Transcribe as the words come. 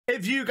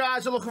If you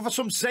guys are looking for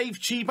some safe,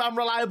 cheap and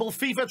reliable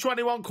FIFA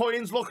 21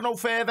 coins, look no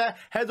further.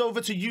 Head over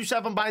to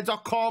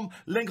u7buy.com.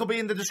 Link will be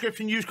in the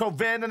description. Use code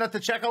Vernon at the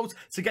checkout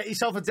to get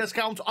yourself a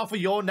discount off of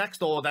your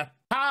next order.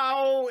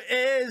 How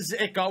is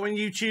it going,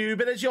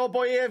 YouTube? It is your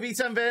boy here,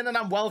 V10 Vernon,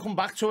 and welcome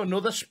back to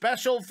another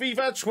special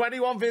FIFA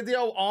 21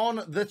 video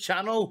on the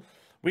channel.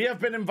 We have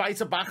been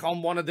invited back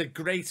on one of the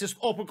greatest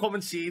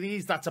up-and-coming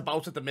series that's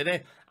about at the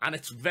minute, and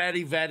it's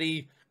very,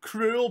 very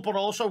cruel, but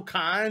also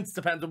kind,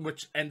 depending on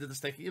which end of the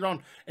stick you're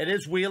on. It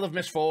is Wheel of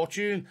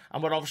Misfortune,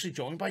 and we're obviously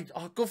joined by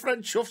our good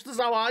friend Chuffsters.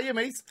 How are you,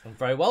 mate? I'm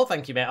very well,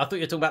 thank you, mate. I thought you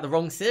were talking about the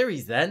wrong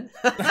series then.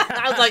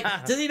 I was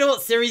like, does he know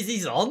what series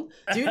he's on?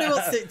 Do we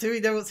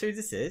know what series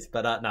this is?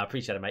 But no, I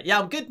appreciate it, mate. Yeah,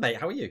 I'm good, mate.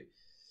 How are you?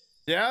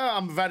 Yeah,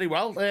 I'm very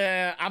well.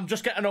 I'm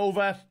just getting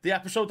over the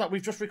episode that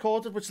we've just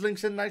recorded, which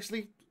links in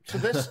nicely to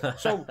this.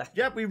 So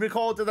yeah, we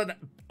recorded an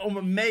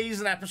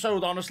amazing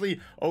episode, honestly,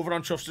 over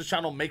on Chuffsters'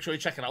 channel. Make sure you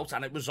check it out,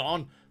 and it was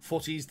on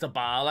Futties to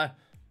Bala.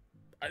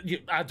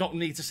 I don't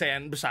need to say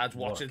anything besides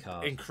watch it.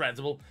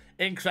 Incredible,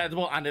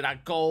 and it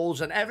had goals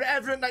and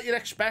everything that you'd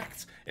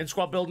expect in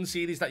squad building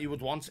series that you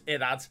would want.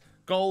 It had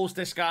goals,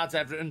 discards,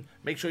 everything.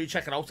 Make sure you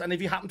check it out, and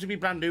if you happen to be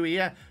brand new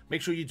here,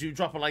 make sure you do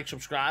drop a like,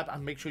 subscribe,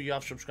 and make sure you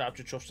have subscribed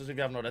to Chuffsters if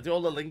you haven't already.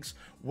 All the links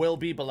will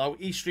be below.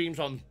 He streams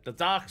on the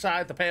dark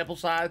side, the purple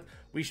side.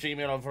 We stream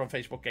it over on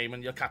Facebook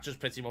Gaming. You'll catch us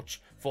pretty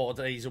much 4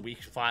 days a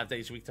week, 5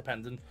 days a week,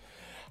 depending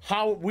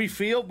how we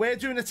feel. We're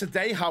doing it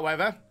today,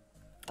 however,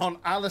 on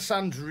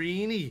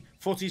Alessandrini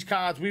Futties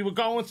cards. We were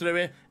going through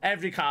it.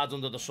 Every card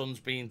under the sun's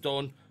been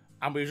done,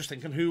 and we were just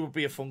thinking who would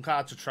be a fun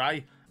card to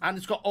try. And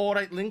it's got all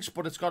right links,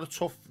 but it's got a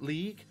tough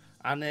league.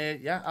 And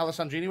yeah,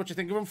 Alessandrini, what do you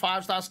think of him?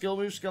 5-star skill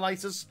moves, skill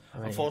items,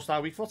 and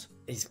 4-star weak foot.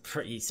 He's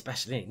pretty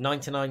special.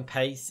 99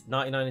 pace,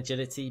 99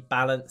 agility,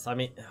 balance. I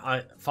mean,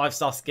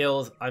 5-star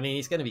skills. I mean,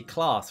 he's going to be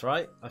class,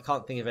 right? I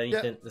can't think of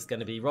anything that's going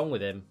to be wrong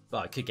with him.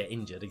 Well, I could get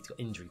injured. He's got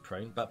injury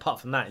prone. But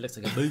apart from that, it looks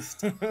like a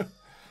boost.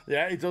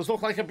 Yeah, he does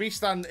look like a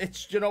beast, and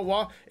it's, you know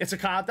what? It's a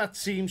card that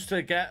seems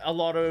to get a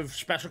lot of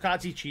special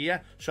cards each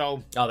year.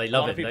 So they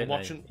love it, people don't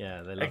watching, they?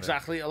 Yeah, they love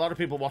exactly. A lot of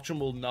people watching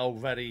will know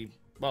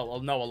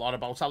will know a lot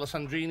about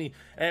Alessandrini.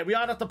 We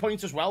are at the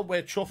point as well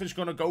where Chuff is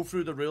going to go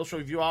through the rules. So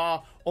if you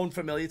are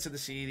unfamiliar to the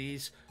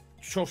series,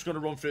 Chuff's going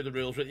to run through the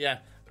rules with you,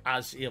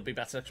 as he'll be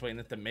better explaining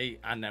it than me,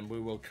 and then we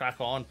will crack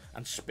on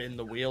and spin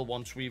the wheel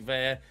once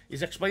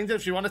he's explained it.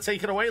 If you want to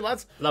take it away,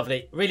 lads.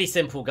 Lovely. Really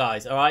simple,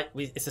 guys. All right,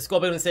 it's a squad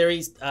building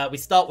series. We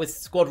start with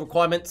squad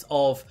requirements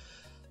of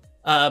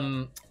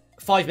 5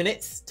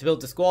 minutes to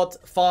build the squad,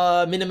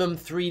 minimum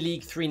 3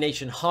 league 3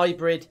 nation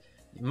hybrid,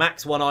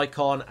 max 1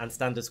 icon, and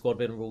standard squad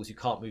building rules. You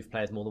can't move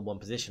players more than 1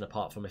 position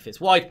apart from if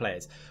it's wide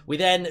players. We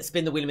then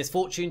spin the Wheel of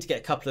Misfortune to get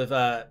a couple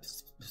of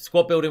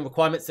squad building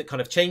requirements that kind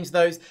of change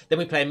those. Then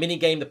we play a mini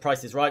game, The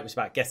Price is Right, which is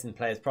about guessing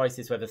players'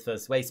 prices. Whoever's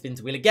first away spins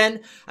the wheel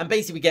again, and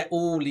basically we get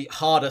all the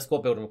harder squad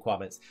building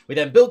requirements. We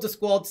then build the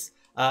squads.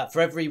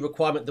 For every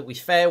requirement that we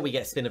fail, we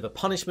get a spin of a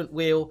punishment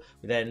wheel.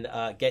 We then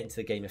get into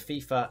the game of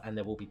FIFA, and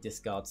there will be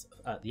discards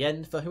at the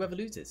end for whoever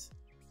loses.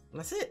 And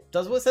that's it.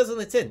 Does what it says on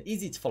the tin.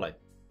 Easy to follow.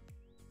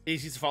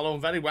 Easy to follow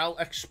and very well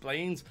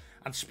explained.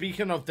 And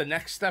speaking of the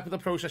next step of the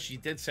process, you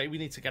did say we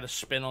need to get a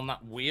spin on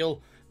that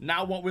wheel.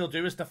 Now what we'll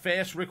do is the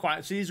first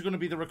requirements, these are going to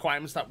be the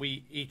requirements that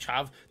we each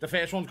have. The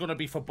first one's going to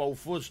be for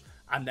both of us,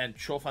 and then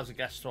Chuff, as a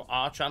guest to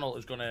our channel,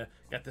 is going to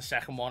get the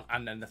second one,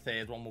 and then the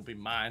third one will be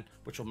mine,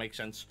 which will make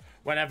sense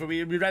whenever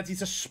we're ready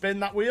to spin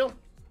that wheel.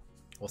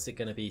 What's it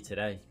going to be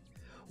today?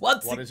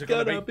 What is it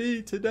going to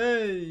be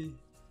today?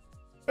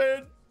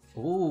 Spin.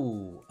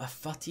 Ooh, a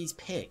Futties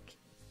pick.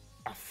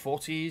 A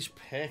Futties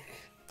pick.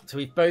 So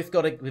we're both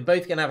going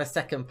to have a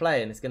second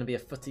play, and it's going to be a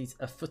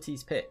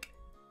Futties pick.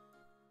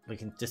 We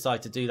can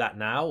decide to do that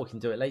now, or we can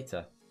do it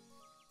later.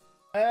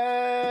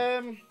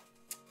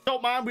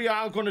 Don't mind, we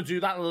are going to do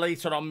that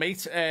later on,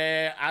 mate,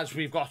 as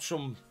we've got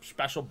some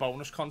special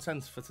bonus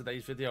content for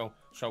today's video,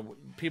 so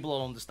people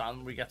will understand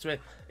when we get to it.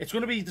 It's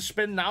going to be the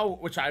spin now,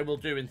 which I will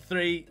do in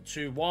 3,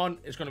 2, 1.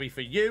 It's going to be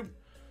for you.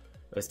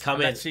 It's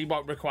coming. Let's see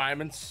what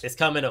requirements. It's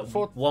coming at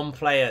 1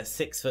 player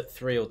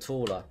 6'3" or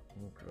taller.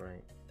 Oh,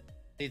 great.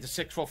 Need a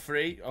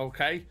 6'3",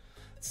 okay.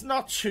 It's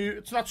not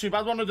too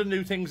bad. One of the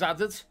new things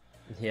added.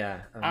 Yeah.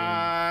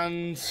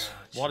 And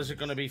what is it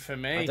going to be for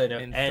me? I don't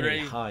know any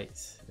height.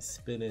 It's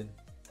spinning.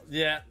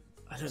 Yeah.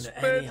 I don't know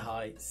any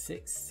height.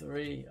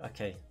 6'3".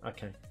 Okay.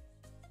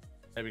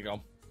 There we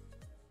go.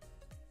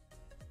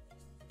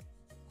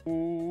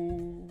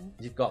 Ooh.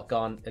 You've got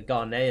a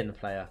Ghanaian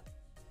player.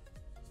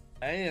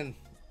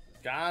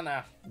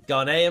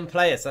 Ghanaian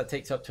player, so that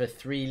takes up to a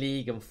 3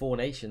 league and 4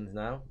 nations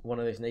now. One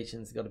of those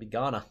nations has got to be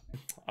Ghana.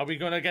 Are we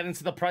going to get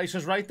into the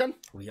prices right then?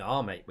 We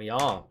are, mate. We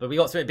are. But we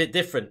got something a bit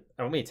different,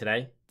 haven't we,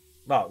 today?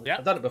 Well, yeah.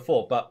 I've done it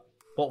before, but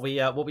what we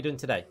doing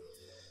today?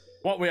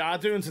 What we are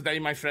doing today,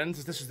 my friends,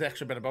 is this is the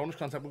extra bit of bonus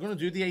content. We're going to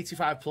do the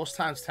 85 plus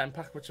times 10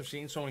 pack, which I've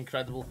seen some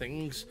incredible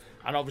things.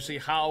 And obviously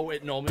how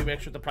it normally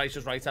works with the Price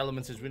is Right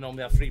elements is we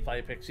normally have 3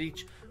 player picks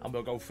each, and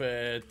we'll go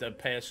for the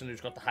person who's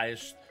got the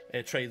highest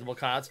tradable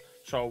cards.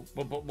 So,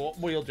 but what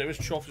we'll do is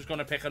Chuff is going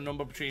to pick a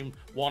number between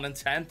 1 and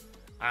 10.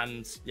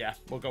 And yeah,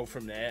 we'll go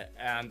from there.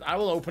 And I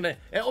will open it.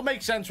 It'll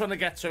make sense when I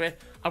get to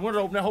it. I'm going to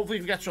open it. Hopefully,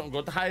 we can get something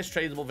good. The highest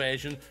tradable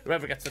version,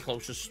 whoever gets the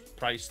closest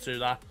price to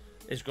that,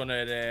 is going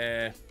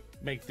to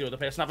make the other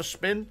person have a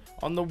spin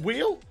on the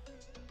wheel.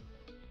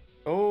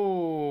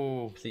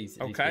 Oh, please,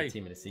 okay.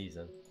 Team of the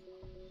season.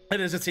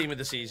 It is a team of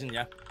the season,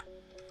 yeah.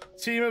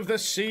 Team of the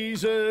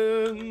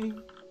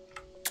season.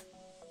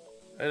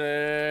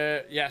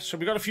 Yeah, so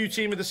we got a few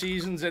team of the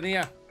seasons in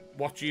here.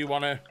 What do you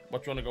wanna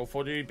go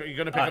for? Are you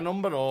gonna pick a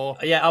number or?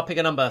 Yeah, I'll pick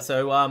a number.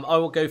 So I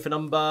will go for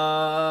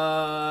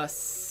number.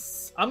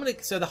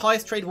 So the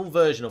highest tradable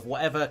version of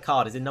whatever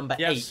card is in number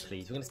 8,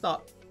 please. We're gonna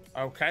start.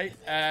 Okay.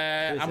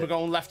 And we're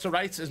going left to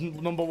right. Is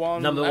number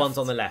 1? Number 1's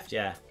on the left.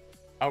 Yeah.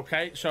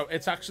 Okay, so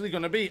it's actually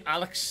gonna be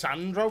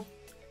Alessandro.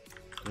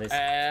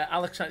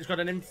 Alexander's got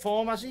an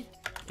inform, has he?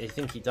 I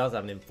think he does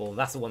have an inform.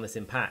 That's the one that's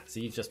in pack.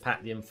 So you've just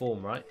packed the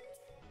inform, right?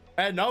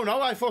 No,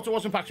 I thought it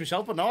wasn't packs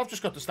myself, but no, I've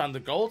just got the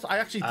standard gold. I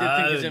actually did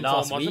think his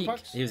inform was in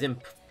packs. He was in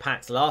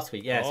packs last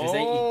week, yeah. So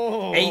he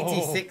was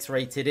 86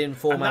 rated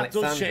inform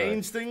Alexandro. That does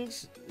change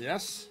things,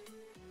 yes.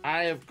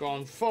 I have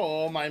gone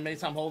for, my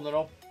mate, I'm holding it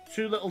up,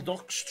 2 little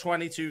ducks,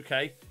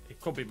 22k.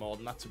 It could be more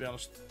than that, to be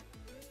honest.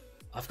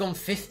 I've gone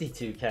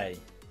 52k.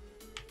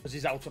 Because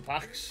he's out of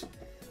packs.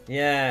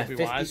 Yeah, could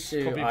be 52. Wise.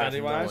 Could be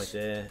very wise. No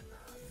idea.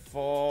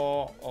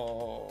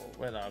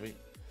 Where are we?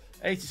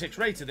 86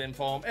 rated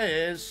inform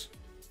is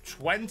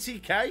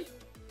 20k.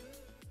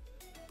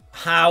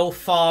 How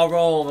far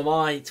wrong am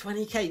I?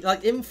 20k?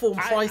 Like, inform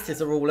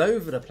prices are all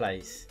over the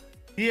place.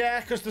 Yeah,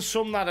 because there's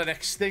some that are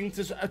extinct.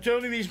 The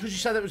only reason, because you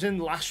said it was in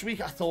last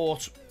week, I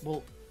thought,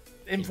 well,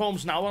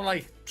 informs now are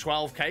like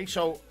 12k,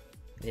 so...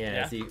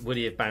 Yeah. So would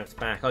he have bounced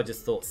back? I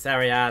just thought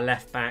Serie A,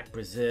 left back,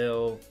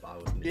 Brazil.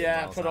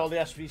 Put all the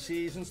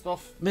SVCs and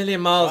stuff.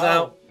 Million miles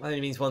out. That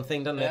only means one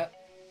thing, doesn't it?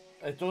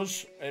 It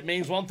does. It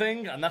means one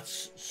thing, and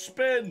that's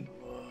spin.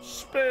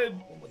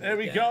 Spin. There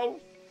we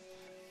go.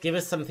 Give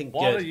us something good,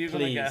 what are you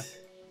please. Gonna get?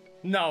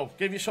 No,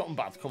 give you something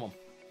bad. Come on.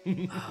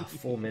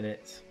 4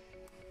 minutes.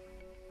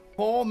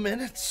 4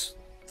 minutes.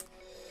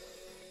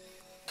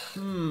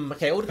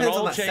 Okay, all depends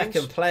on that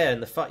second player in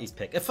the Futties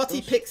pick. A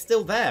Futty pick's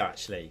still there,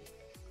 actually.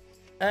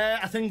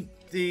 I think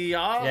they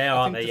are. Yeah,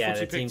 aren't they? Yeah,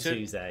 the team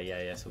 2's there.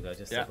 Yeah, so we'll go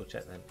just double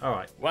check then. All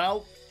right.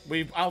 Well,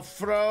 I'll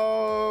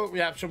throw.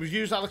 Yeah, so we've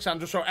used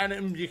Alexandra. So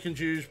anything you can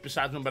choose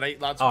besides number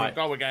 8, lads. All right.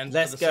 We'll go again.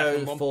 Let's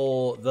go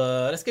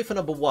for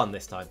number 1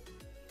 this time.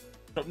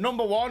 So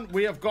number 1,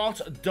 we have got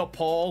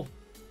DePaul.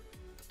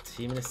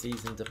 Team of the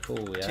season,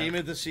 DePaul. Yeah. Team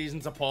of the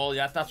season, DePaul.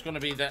 Yeah, that's going to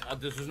be the.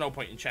 There's no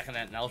point in checking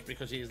anything else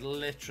because he's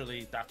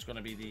literally. That's going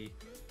to be the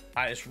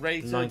highest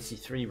rated.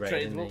 93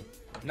 rated. Isn't he?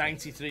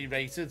 93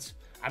 rated.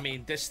 I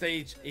mean, this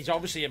stage, he's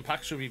obviously in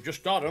pack, so we've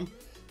just got him.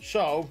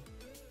 So,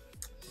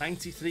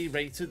 93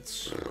 rated.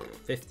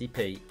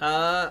 50p.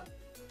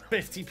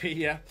 50p,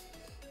 yeah.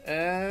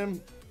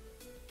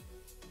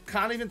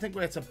 Can't even think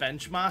where to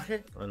benchmark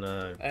it. I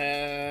know.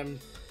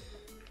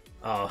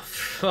 I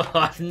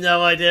have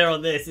no idea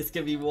on this. It's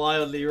going to be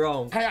wildly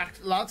wrong.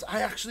 Lads,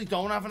 I actually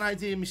don't have an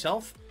idea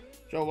myself.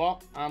 So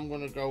what? I'm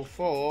going to go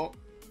for...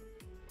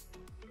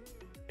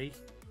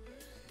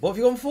 What have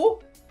you gone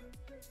for?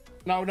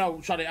 No,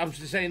 sorry, I'm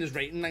just saying his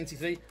rating,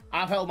 93.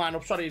 I've held mine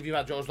up, sorry if you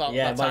had yours that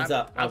mine's time.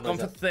 up. I've gone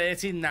for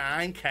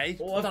 39k.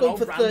 Oh, I've gone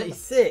for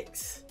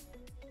 36.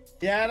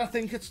 Yeah, and I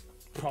think it's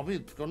probably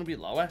going to be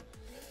lower.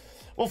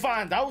 We'll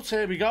find out,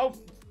 here we go.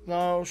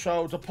 No,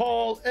 so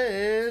DePaul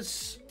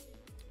is...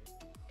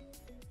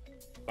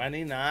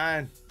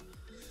 29.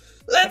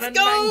 Let's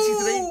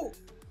go!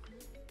 93.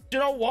 Do you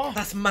know what?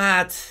 That's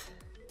mad.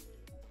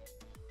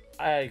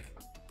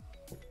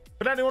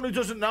 But anyone who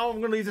doesn't know, I'm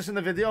going to leave this in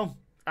the video.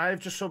 I've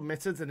just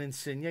submitted an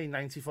Insigne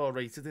 94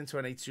 rated into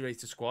an 82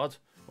 rated squad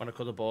when I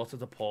could have bought a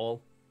DePaul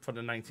for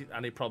the 90,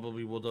 and he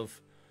probably would have.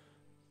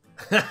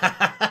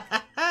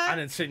 And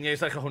Insigne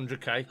is like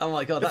 100k. Oh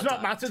my god, it's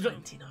not matter.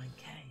 29k.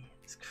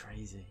 It's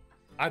crazy.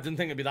 I didn't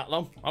think it'd be that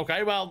long.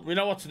 Okay, well, we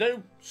know what to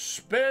do.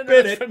 Spin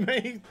it for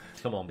me.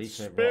 Come on, be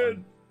something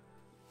rotten.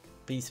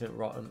 Be something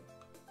rotten.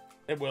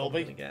 It will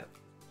be. What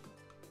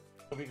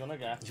are we gonna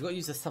get? You've got to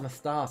use the summer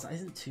stars. That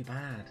isn't too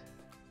bad.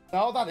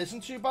 No, that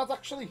isn't too bad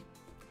actually.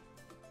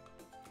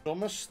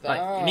 Summer stars.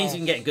 Like, it means you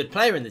can get a good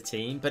player in the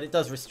team, but it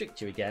does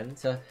restrict you again.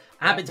 So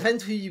it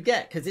depends who you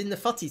get. Because in the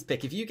Futties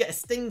pick, if you get a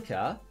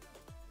stinker.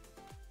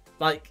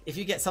 Like, if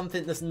you get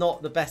something that's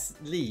not the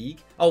best league...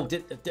 Oh,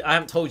 I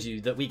haven't told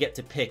you that we get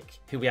to pick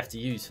who we have to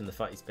use from the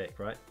Futties pick,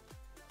 right?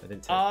 I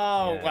didn't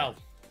tell you. Well,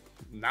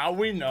 now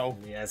we know.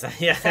 Yeah,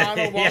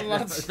 Final one,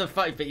 lads. The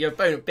Futties pick. Your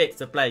opponent picks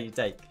a player you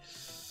take.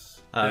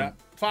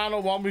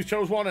 Final one. We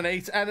chose 1 and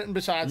 8. Anything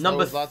besides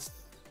those, lads?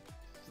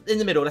 In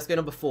the middle. Let's go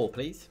number 4,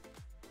 please.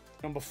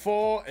 Number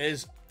 4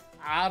 is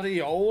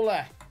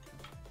Areola.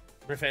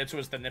 Referred to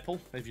as the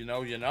nipple. If you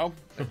know, you know.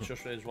 It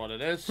just is what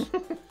it is.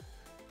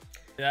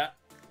 Yeah.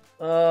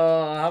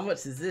 Oh, how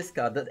much is this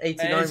card? That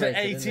 89 rated.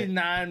 It's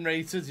 89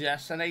 rated,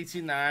 yes, an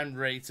 89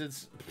 rated.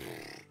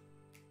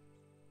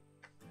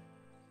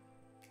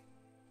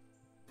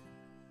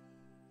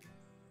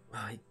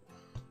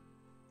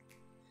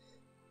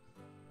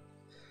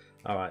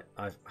 All right,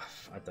 I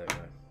don't know.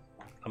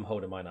 I'm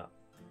holding mine up.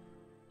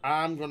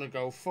 I'm gonna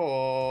go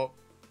for.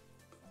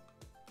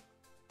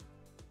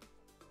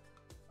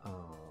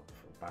 Oh,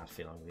 bad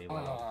feeling. Really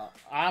well.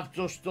 I've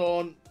just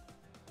done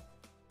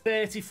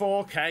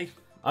 34k.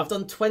 I've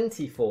done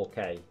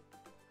 24k.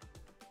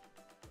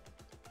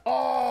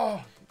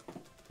 Oh,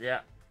 yeah.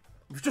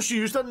 We've just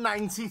used a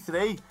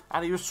 93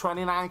 and he was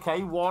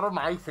 29k. What am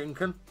I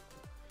thinking?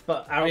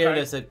 But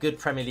Areola's a good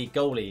Premier League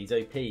goalie. He's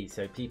OP,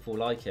 so people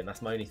like him.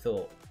 That's my only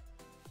thought.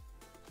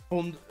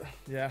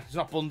 Yeah, he's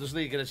not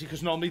Bundesliga, is he?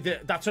 Because normally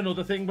that's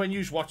another thing when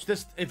you watch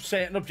this. If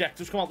certain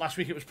objectives come out, last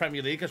week it was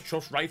Premier League, as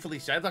Truss rightfully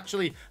said,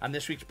 actually, and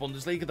this week's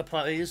Bundesliga, the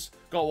players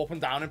go up and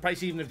down in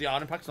price, even if they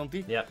are in packs, don't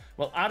they? Yeah.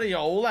 Well,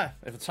 Areola,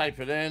 if I type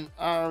it in,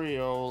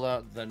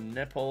 Areola, the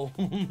nipple.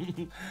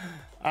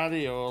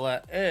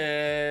 Areola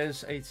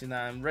is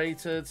 89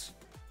 rated.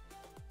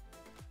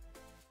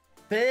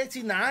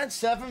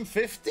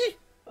 39,750.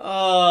 Oh.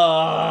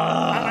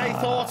 And I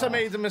thought I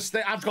made a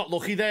mistake. I've got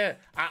lucky there.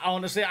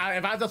 Honestly, if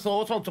I'd have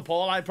thought out to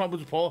Paul, I'd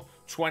probably put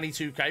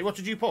 22k. What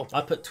did you put?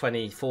 I put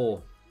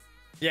 24.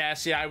 Yeah,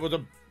 see, I would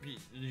have.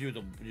 You'd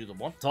have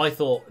won. So I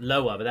thought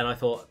lower, but then I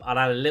thought I'd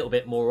add a little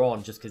bit more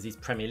on just because he's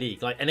Premier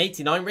League. Like an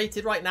 89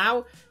 rated right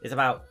now is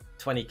about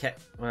 20k.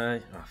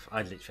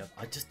 I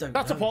just don't know.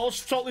 That to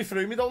Paul's totally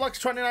threw me though. Like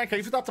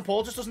 29k for that to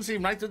Paul just doesn't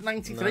seem right at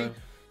 93. No.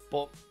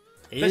 But.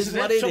 This is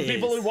what it is. Some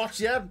people who watch,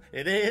 yeah,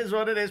 it is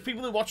what it is.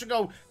 People who watch and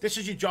go, this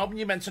is your job and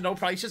you're meant to know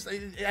prices.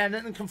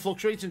 Anything can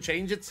fluctuate and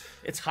change.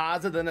 It's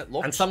harder than it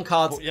looks. And some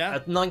cards, but, yeah.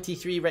 a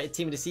 93 rated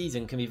team of the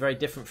season can be very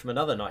different from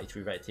another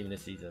 93 rated team of the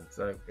season.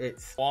 So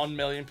it's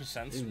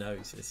 1,000,000%. Who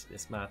knows?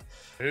 It's mad.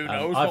 Who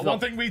knows? But one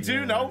thing we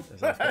do know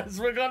is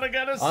we're gonna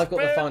get a spin. I've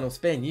got the final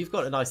spin. You've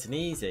got it nice and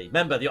easy.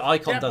 Remember, the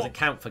icon doesn't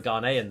count for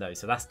Ghanaian though,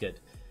 so that's good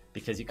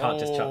because you can't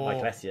just chuck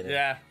Michael Essien in.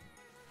 Yeah.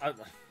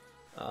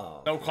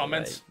 No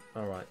comments.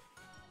 All right.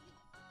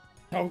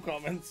 No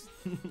comments.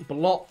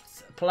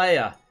 Blocked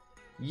player.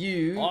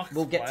 You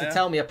will get to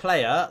tell me a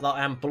player that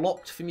I am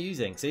blocked from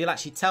using. So you'll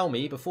actually tell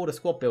me before the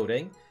squad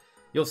building.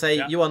 You'll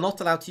say you are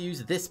not allowed to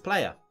use this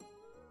player.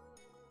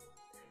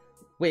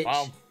 Which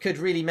could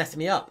really mess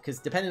me up. Because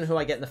depending on who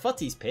I get in the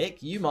Futties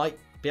pick, you might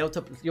be able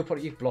to... You'll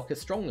probably block a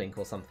strong link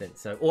or something.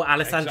 So Or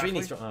Alessandrini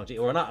exactly.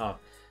 Or another.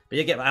 But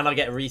you get, and I'll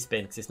get a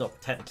respin because it's not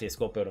technically a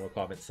squad building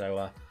requirement.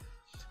 So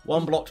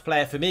one blocked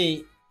player for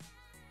me.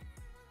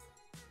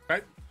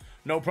 Right.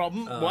 No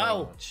problem. Oh,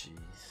 well, jeez.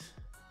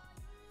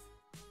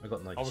 I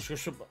got Nigeria. I was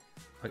just.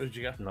 Who'd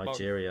you get?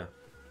 Nigeria.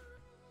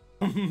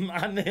 And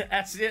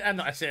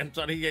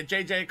sorry,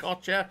 JJ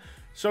Koch.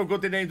 So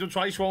good they named him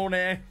twice. Won't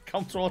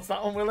count towards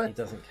that one, will it? He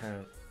doesn't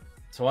count.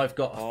 So I've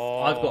got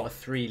a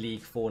 3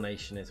 League 4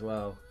 nation as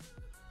well.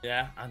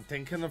 Yeah, and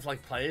thinking of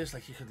like players,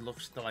 like you could look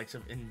at the likes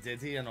of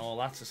Ndidi and all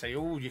that to say,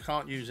 oh, you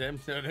can't use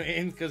him. You know what I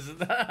mean? Because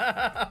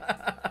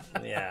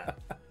yeah.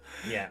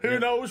 Yeah. Who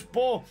knows?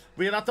 But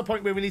we're at the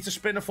point where we need to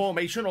spin a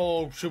formation,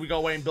 or should we go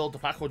away and build the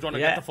pack? Or do you want to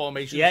get the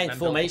formations? Yeah, in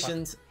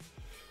formations.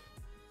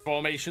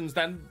 Formations.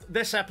 Then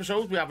this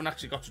episode, we haven't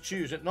actually got to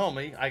choose it.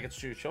 Normally, I get to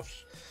choose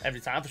Chuffs every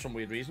time for some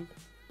weird reason,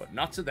 but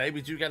not today.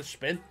 We do get a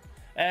spin.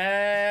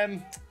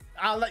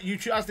 I'll let you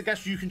choose as the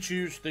guest. You can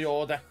choose the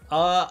order.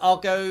 I'll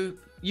go.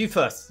 You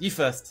first. You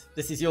first.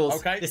 This is yours.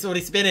 Okay. This is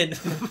already spinning.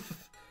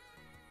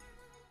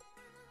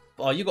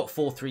 Oh, you got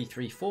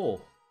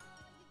 4-3-3-4.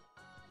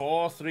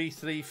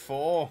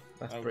 4-3-3-4.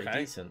 That's pretty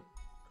decent.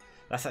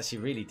 That's actually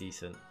really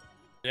decent.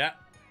 Yeah.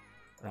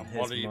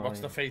 What's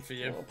the fate for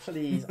you? Oh,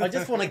 please. I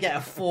just want to get a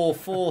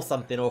 4-4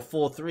 something or a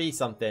 4-3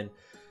 something.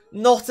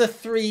 Not a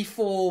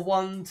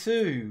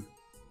 3-4-1-2.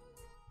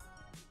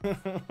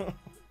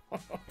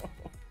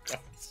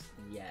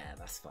 Yeah,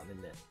 that's fun,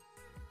 isn't it?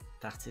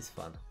 That is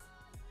fun.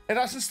 It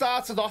hasn't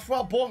started off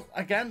well, but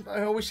again,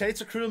 I always say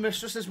it's a cruel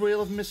mistress, this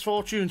wheel of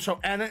misfortune. So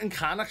anything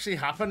can actually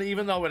happen,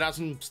 even though it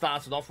hasn't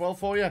started off well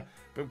for you.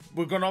 But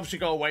we're going to obviously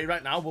go away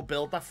right now. We'll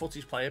build that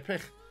Futties player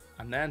pick,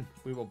 and then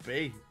we will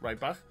be right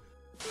back.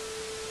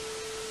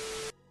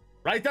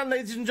 Right then,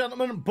 ladies and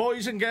gentlemen,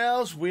 boys and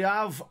girls, we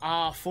have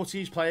our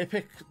Futties player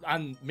pick,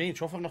 and me and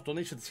Chuff have not done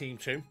these for the team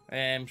too.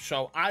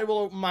 So I will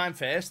open mine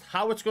first.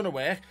 How it's going to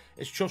work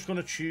is Chuff's going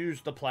to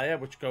choose the player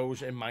which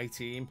goes in my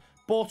team,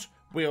 but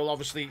we'll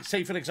obviously,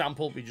 say for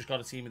example, we just got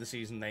a team of the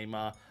season,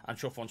 Neymar, and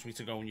Chuff wants me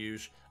to go and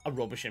use a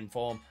rubbish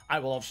inform. I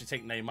will obviously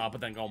take Neymar, but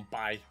then go and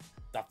buy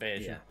that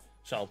version. Yeah.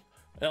 So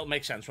it'll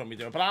make sense when we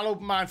do it. But I'll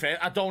open mine first.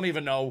 I don't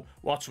even know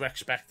what to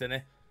expect in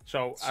it.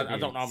 So I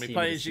don't know how many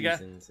players you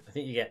get. I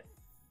think you get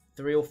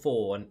 3 or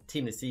 4, and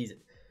team of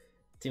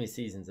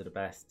seasons are the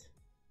best.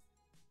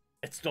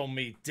 It's done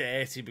me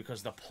dirty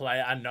because the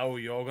player, I know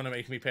you're going to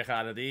make me pick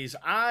out of these.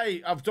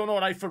 I've done all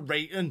right for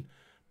rating,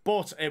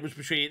 but it was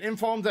between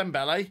Informed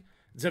Dembele,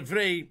 De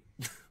Vrij,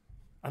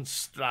 and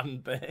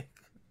Strandberg.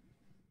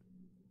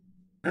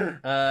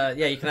 Yeah,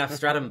 you can have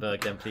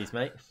Stradenberg then, please,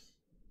 mate.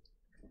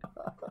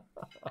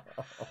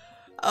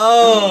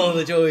 Oh,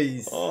 the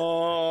joys.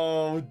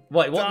 Oh,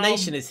 wait, what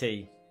nation is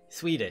he?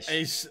 Swedish.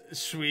 He's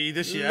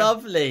Swedish, yeah.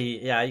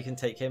 Lovely. Yeah, you can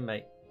take him,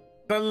 mate.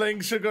 The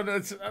links are gonna.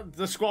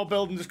 The squad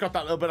building just got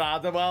that little bit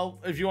harder. Well,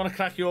 if you want to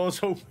crack yours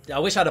open. I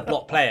wish I had a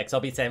block player because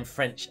I'll be saying a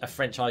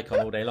French icon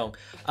all day long.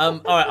 All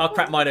right, I'll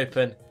crack mine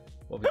open.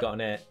 What have we got on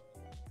here?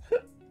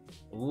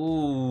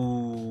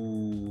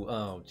 Ooh.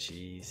 Oh,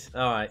 jeez.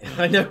 All right.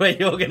 I know where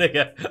you're going to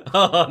go.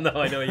 Oh, no,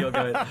 I know where you're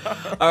going.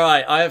 All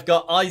right. I have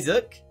got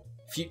Isaac,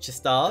 Future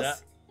Stars. Yeah.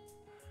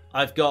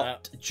 I've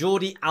got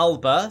Jordi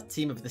Alba,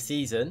 Team of the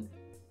Season.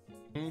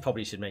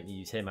 Probably should make me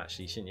use him,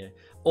 actually, shouldn't you?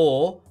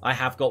 Or I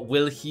have got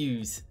Will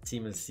Hughes,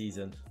 Team of the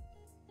Season.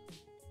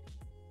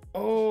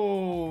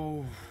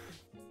 Oh.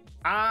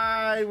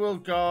 I will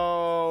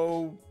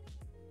go...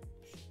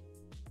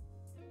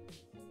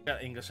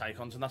 Get English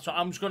icons, and that's what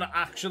I'm just going to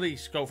actually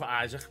go for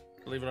Isaac,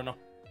 believe it or not.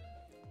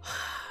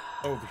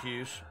 Over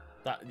Hughes.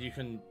 That you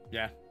can,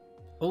 yeah.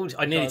 Oh,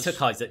 I nearly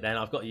took Isaac then.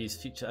 I've got to use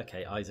Future.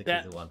 Okay, Isaac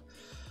is the one.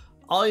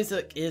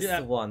 Isaac is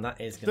the one.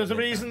 That is going to There's a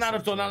reason that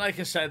I've done that, like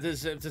I said,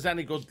 is if there's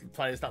any good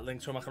players that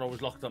link to him, I can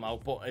always lock them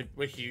out. But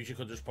with Hughes, you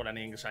could just put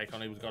any English icon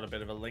who's got a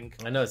bit of a link.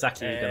 I know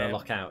exactly who you're going to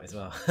lock out as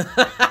well.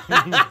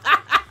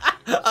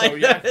 I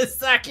know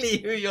exactly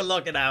who you're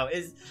locking out.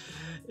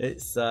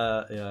 It's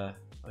yeah.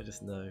 I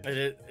just know. It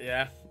is,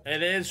 yeah.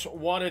 It is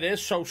what it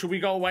is. So should we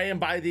go away and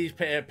buy these,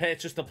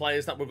 purchase the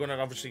players that we're going to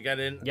obviously get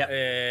in? Yep.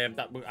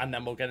 And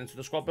then we'll get into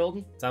the squad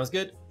building? Sounds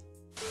good.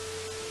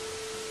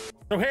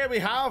 So here we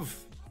have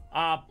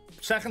our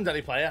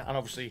secondary player, and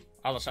obviously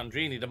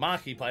Alessandrini, the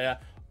marquee player,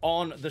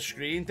 on the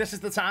screen. This is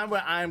the time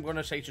where I'm going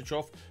to say to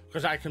Chuff,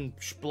 because I can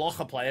block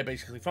a player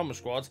basically from a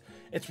squad.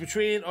 It's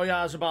between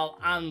Oyarzabal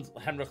and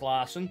Henrik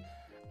Larsson.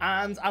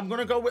 And I'm going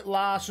to go with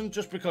Larsson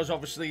just because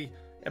obviously...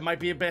 It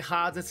might be a bit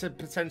harder to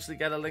potentially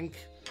get a link.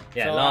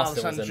 Yeah, so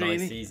last one was a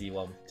nice, easy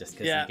one, just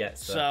because he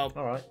gets... So,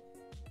 all right.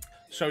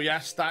 So,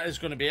 yes, that is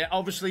going to be it.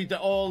 Obviously,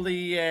 all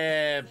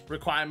the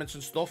requirements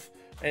and stuff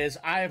is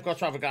I have got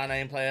to have a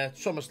Ghanaian player,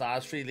 Summer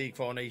Stars, 3 League,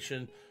 4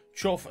 Nation.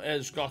 Chuff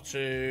has got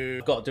to...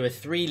 I've got to do a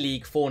 3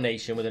 League, 4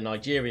 Nation with a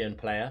Nigerian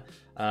player.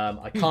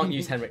 I can't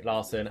use Henrik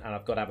Larsson, and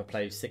I've got to have a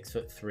player who's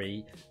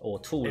 6'3" or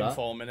taller. In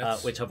 4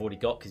 minutes. Which I've already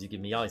got, because you give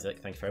me Isaac.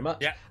 Thank you very much.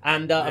 Yeah.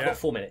 And I've got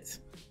 4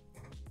 minutes.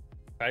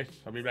 Okay,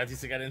 are we ready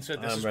to get into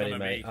it? This I'm ready,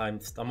 mate.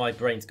 My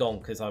brain's gone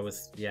because I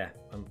was,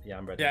 I'm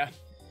ready. Yeah.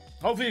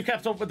 Hopefully you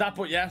kept up with that,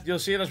 but yeah, you'll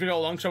see it as we go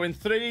along. So in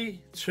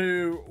 3,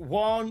 2,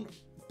 1,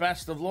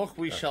 best of luck.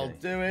 We shall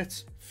do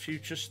it.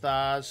 Future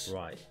Stars.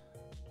 Right.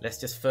 Let's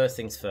just first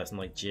things first.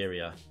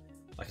 Nigeria.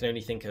 I can only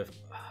think of.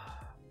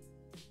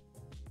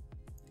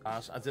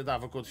 I did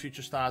have a good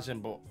Future Stars in,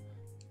 but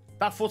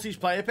that Futties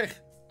player pick.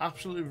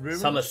 Absolutely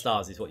ruined. Summer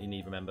Stars is what you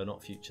need, remember,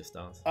 not Future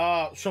Stars.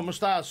 Summer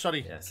Stars,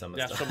 sorry. Yeah,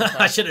 Summer Stars.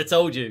 I should have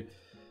told you.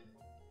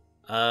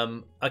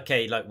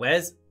 Okay, like,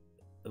 where's...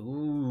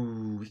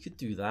 Ooh, we could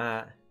do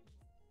that.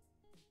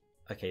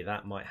 Okay,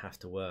 that might have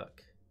to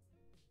work.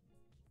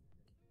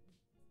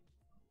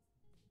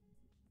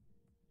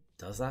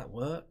 Does that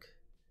work?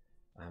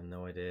 I have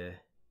no idea.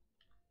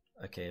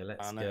 Okay,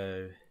 let's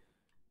go...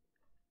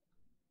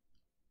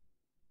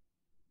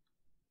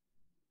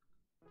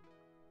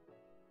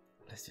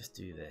 Let's just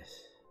do this.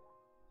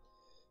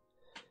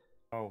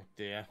 Oh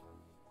dear.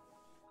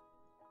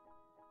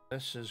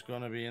 This is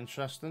going to be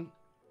interesting.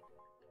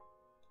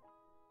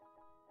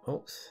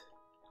 Oops.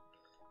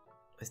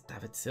 Where's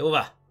David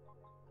Silva?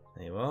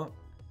 There you are.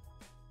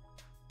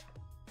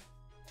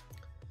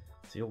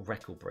 So your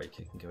record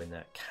breaker can go in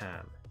there.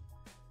 Cam.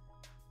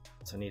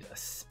 So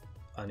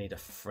I need a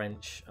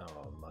French.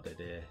 Oh, mudded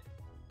here.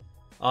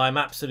 I'm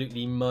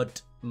absolutely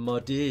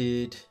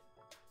mudded.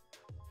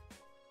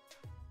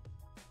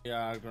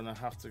 Yeah, I'm gonna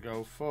have to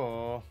go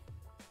for...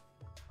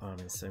 Oh, I'm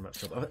in so much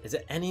trouble. Is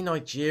there any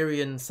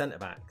Nigerian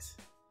centre-backs?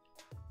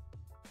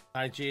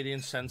 Nigerian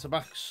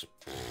centre-backs?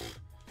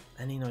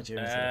 Any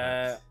Nigerian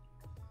centre-backs?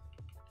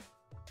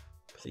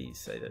 Please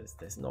say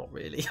there's not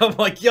really. Oh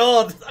my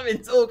god! I'm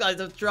in all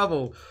kinds of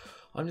trouble.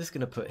 I'm just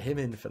gonna put him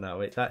in for now.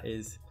 Wait, that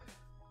is...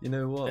 You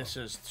know what? This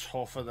is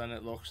tougher than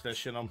it looks,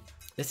 this, you know.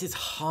 This is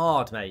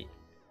hard, mate.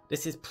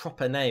 This is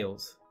proper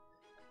nails.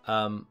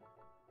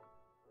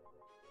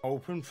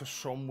 Open for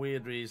some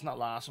weird reason. That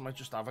last I might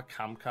just have a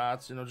cam card,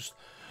 you know, just...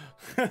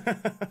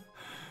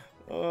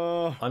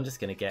 I'm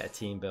just going to get a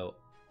team built.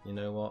 You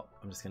know what?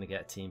 I'm just going to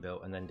get a team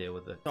built and then deal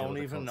with the Don't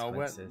even know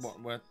where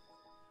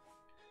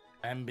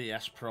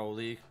MBS Pro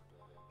League.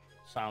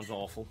 Sounds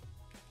awful.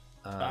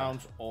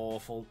 Sounds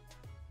awful.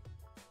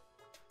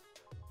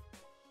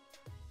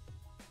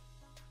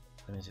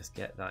 Let me just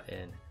get that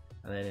in.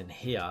 And then in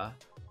here,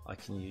 I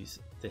can use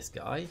this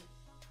guy.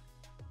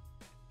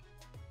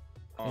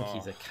 I think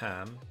he's a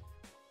cam.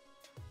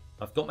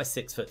 I've got my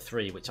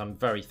 6'3", which I'm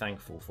very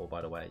thankful for,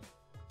 by the way,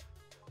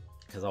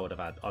 because I'd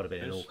have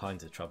been in all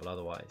kinds of trouble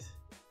otherwise.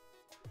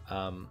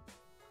 So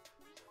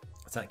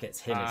that gets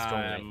him in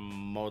strongly.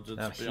 Mudded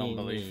beyond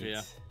belief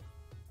here.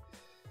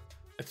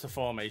 It's the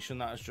formation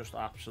that has just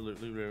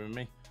absolutely ruined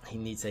me. He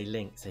needs a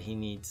link, so he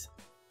needs...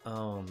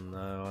 Oh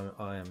no,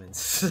 I am in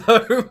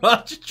so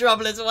much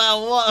trouble as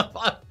well.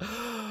 What?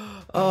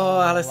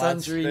 Oh,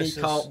 Alessandrini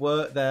can't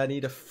work there. I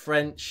need a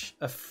French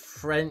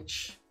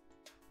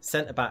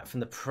centre-back from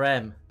the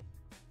Prem.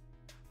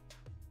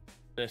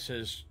 This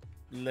is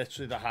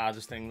literally the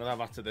hardest thing that I've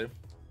had to do.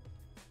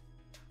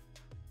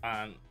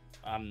 And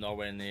I'm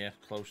nowhere near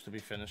close to be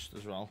finished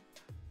as well.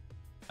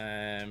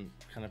 Can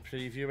I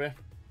preview it?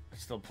 It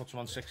still puts him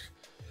on 6.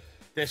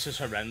 This is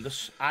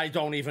horrendous. I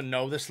don't even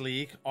know this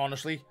league,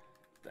 honestly.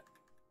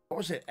 What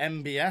was it?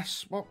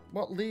 MBS?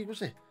 What league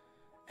was it?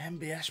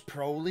 MBS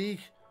Pro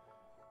League?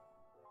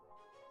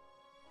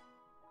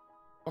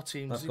 What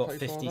team does I've he got play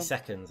 50 for,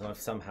 seconds and I've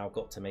somehow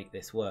got to make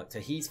this work. So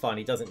he's fine,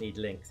 he doesn't need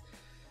links.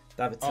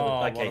 David,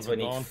 Oh, okay, so I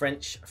need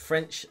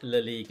French La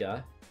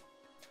Liga.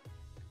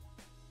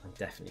 I'm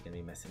definitely going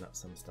to be messing up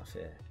some stuff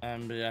here.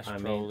 MBS I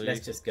Pro mean, League.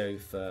 let's just go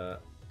for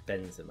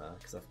Benzema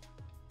because I've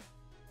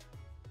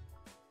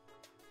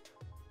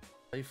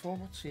Play for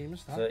what team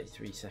is that?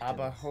 33 seconds.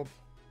 ABBA Hub.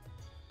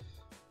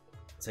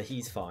 So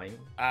he's fine.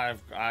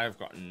 I've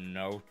got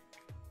no.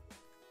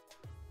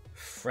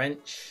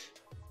 French.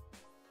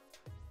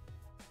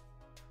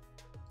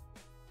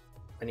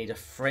 I need a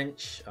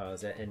French. Oh,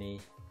 is there any?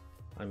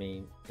 I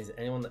mean, is there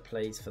anyone that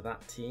plays for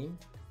that team?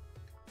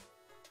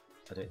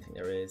 I don't think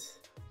there is.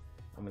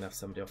 I'm gonna have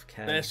somebody off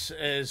cam. This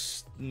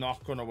is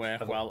not gonna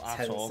work well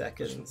at all. 10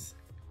 seconds.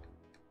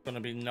 There's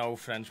gonna be no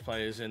French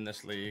players in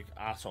this league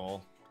at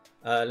all.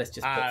 Let's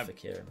just put for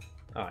Kieran.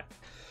 All right,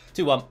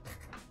 2-1.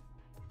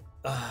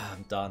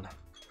 I'm done.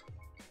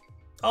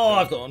 Oh,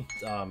 I've got.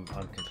 I'm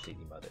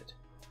completely mudded.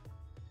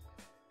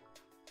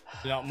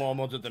 You're not more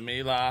mudded than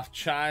me, laugh.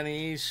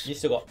 Chinese. You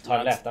still got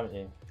time left, haven't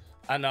you?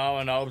 I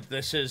know.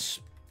 This is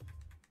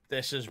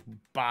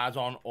bad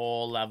on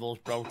all levels,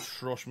 bro.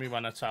 Trust me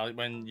when I tell you.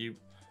 When you.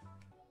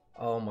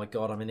 Oh my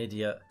god, I'm an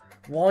idiot.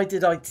 Why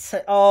did I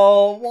take?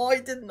 Oh, why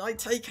didn't I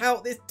take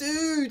out this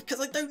dude?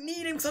 Because I don't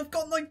need him. Because I've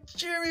got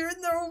Nigeria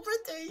in there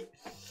already.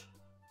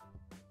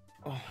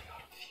 Oh,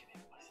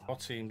 what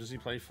team does he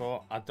play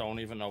for? I don't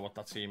even know what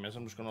that team is.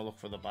 I'm just gonna look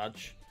for the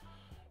badge.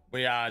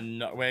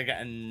 We're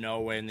getting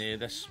nowhere near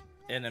this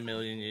in a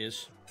million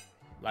years.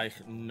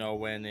 Like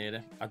nowhere near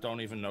it. I don't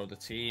even know the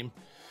team.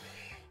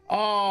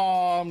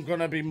 Oh, I'm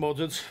gonna be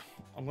mudded.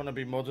 I'm gonna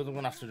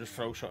have to just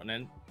throw something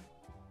in.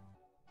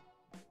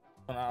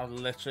 I'll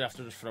literally have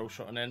to just throw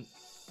something in.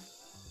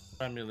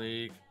 Premier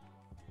League.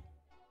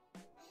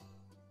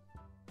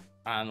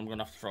 And I'm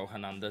gonna have to throw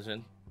Hernandez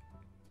in.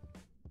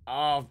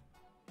 Oh,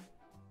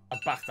 I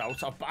backed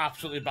out. I've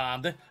absolutely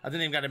banned it. I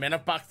didn't even get him in.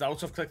 I've backed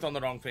out. I've clicked on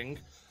the wrong thing.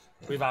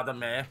 We've had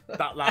him there.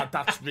 That lad,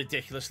 that's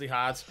ridiculously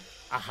hard.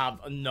 I have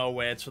no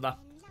words for that.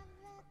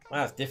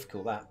 That's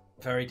difficult, that.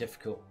 Very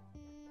difficult.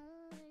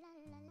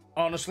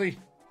 Honestly,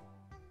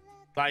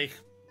 like,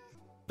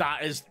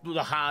 that is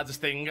the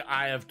hardest thing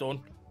I have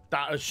done.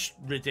 That is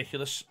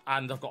ridiculous.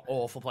 And I've got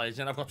awful players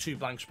in. I've got 2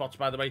 blank spots,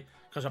 by the way,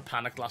 because I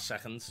panicked last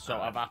second. So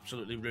I've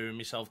absolutely ruined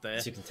myself there.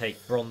 So you can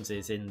take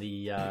bronzes in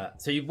the...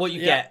 what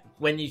you get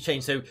when you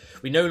change... So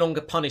we no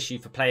longer punish you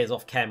for players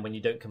off chem when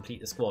you don't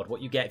complete the squad.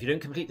 What you get, if you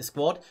don't complete the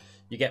squad,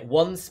 you get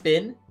 1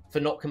 spin for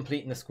not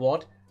completing the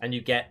squad. And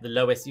you get the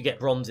lowest... You get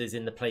bronzes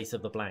in the place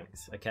of the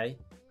blanks, okay?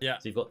 Yeah.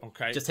 So you've got...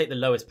 Okay. Just take the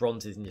lowest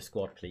bronzes in your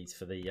squad, please,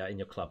 for the in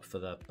your club for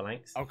the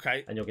blanks.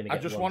 Okay. And you're going to get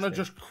I just want to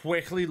just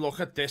quickly look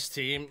at this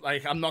team.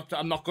 Like, I'm not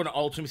going to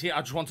ultimate here.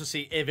 I just want to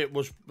see if it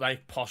was,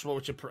 like, possible,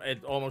 which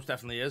it almost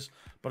definitely is.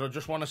 But I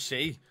just want to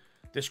see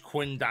this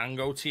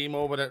Quindango team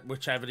over at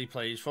whichever he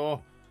plays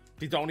for.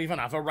 They don't even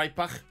have a right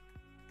back.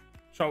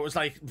 So it was,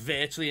 like,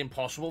 virtually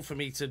impossible for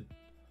me to...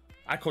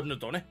 I couldn't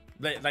have done it.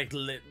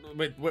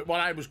 With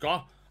what I was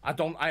got,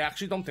 I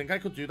actually don't think I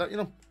could do that, you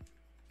know.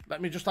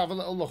 Let me just have a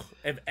little look.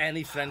 If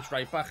any French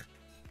right back,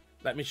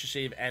 let me just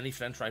see if any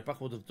French right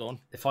back would have done.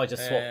 If I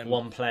just swapped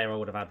 1 player, I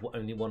would have had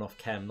only 1 off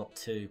chem, not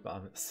 2. But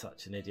I'm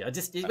such an idiot.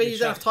 You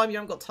don't have time. You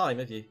haven't got time,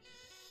 have you?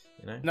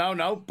 You know?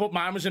 No. But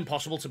mine was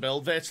impossible to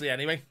build virtually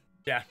anyway.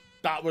 Yeah,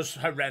 that was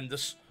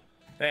horrendous.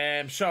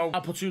 So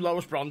I'll put 2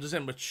 lowest bronzes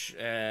in, which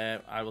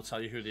I will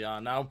tell you who they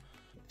are now.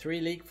 3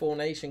 League, 4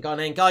 Nation,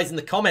 Ghanaian. Guys, in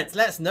the comments,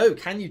 let us know.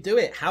 Can you do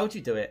it? How do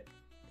you do it?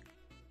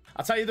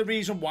 I'll tell you the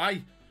reason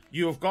why.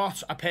 You've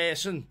got a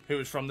person who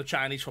is from the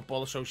Chinese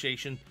Football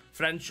Association.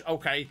 French,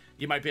 okay,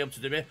 you might be able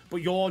to do it. But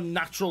your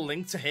natural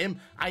link to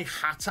him, I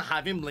had to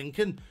have him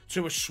linking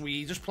to a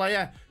Swedish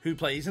player who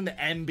plays in the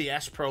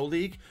MBS Pro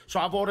League. So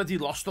I've already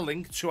lost the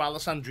link to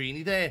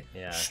Alessandrini there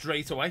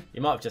straight away. You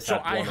might have just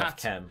had one off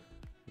chem.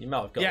 You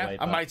might have got away.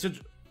 I might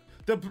have.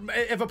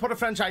 If I put a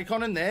French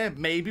icon in there,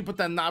 maybe, but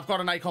then I've got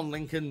an icon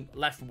linking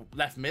left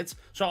mid.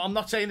 So I'm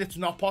not saying it's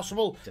not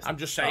possible. I'm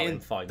just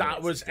saying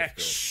that was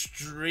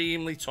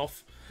extremely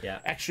tough. Yeah,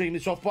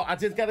 extremely tough. But I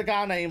did get a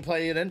Ghanaian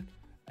player in.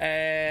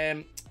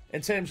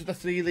 In terms of the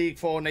 3 League,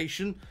 4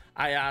 Nation,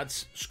 I had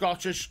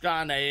Scottish,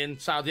 Ghanaian,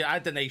 Saudi. I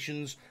had the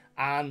nations,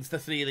 and the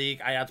 3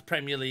 League, I had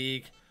Premier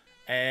League,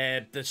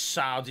 the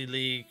Saudi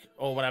League,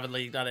 or whatever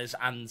league that is,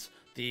 and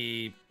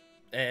the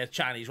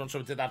Chinese one. So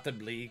I did have the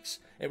leagues.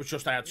 It was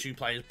just I had 2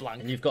 players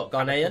blank. And you've got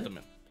Ghanaian?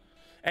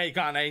 Hey,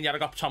 Ghanaian, yeah, I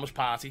got Thomas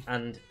Partey.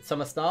 And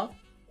Summer Star?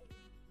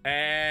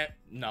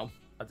 No,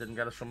 I didn't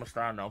get a Summer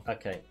Star, no.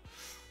 Okay.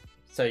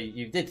 So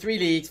you did 3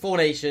 leagues, 4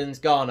 nations,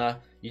 Ghana.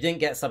 You didn't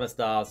get Summer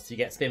Stars, so you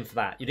get spin for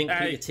that. You didn't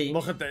complete your team.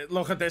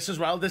 Look at this as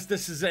well. This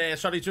is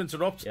sorry to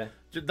interrupt. Yeah.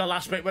 The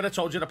last bit where I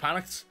told you to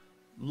panicked.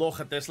 Look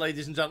at this,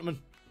 ladies and gentlemen.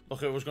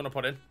 Look who I was going to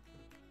put in.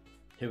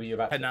 Who were you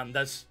about?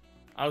 Hernandez.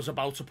 I was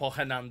about to put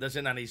Hernandez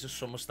in, and he's a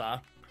summer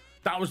star.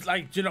 That was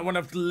like, do you know, when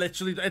I've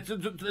literally...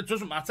 It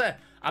doesn't matter.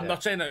 I'm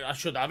not saying I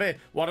should have it.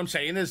 What I'm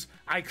saying is,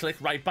 I click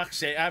right back,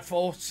 say, I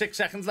have 6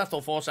 seconds left,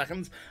 or 4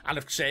 seconds, and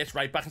I've searched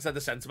right back instead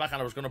of centre-back,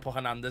 and I was going to put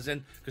Hernandez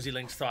in, because he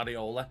links to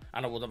Areola,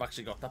 and I would have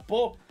actually got that.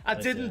 But I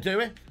didn't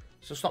do it,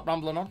 so stop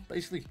rambling on,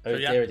 basically. Oh, so,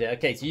 yeah. dear, dear.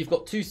 Okay, so you've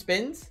got 2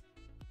 spins.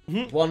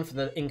 One for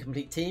the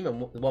incomplete team, and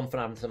one for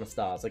having Summer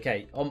Stars.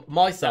 Okay, on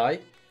my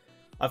side,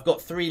 I've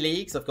got 3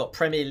 leagues. I've got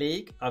Premier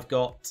League, I've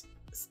got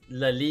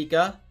La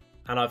Liga,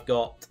 and I've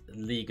got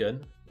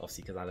Ligan.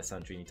 Obviously, because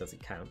Alessandrini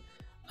doesn't count.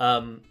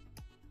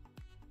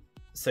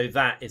 So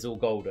that is all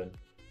golden.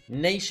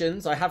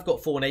 Nations, I have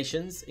got 4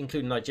 nations,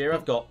 including Nigeria.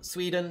 I've got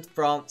Sweden,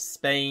 France,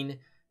 Spain,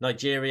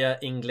 Nigeria,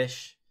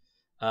 English.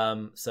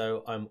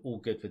 So I'm all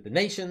good with the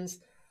nations.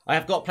 I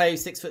have got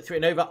players 6'3"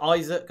 and over.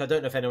 Isaac, I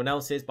don't know if anyone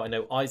else is, but I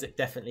know Isaac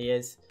definitely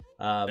is.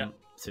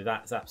 So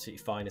that's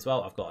absolutely fine as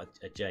well. I've got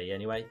a J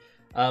anyway.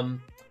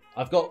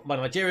 I've got my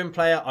Nigerian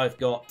player. I've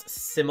got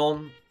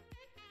Simon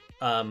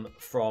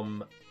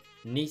from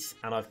Nice,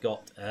 and I've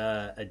got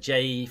a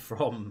J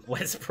from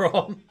West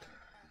Brom.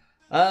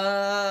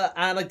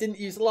 And I didn't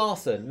use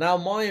Larson. Now,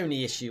 my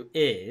only issue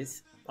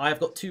is I have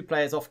got 2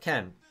 players off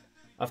chem.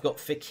 I've got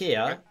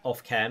Fekir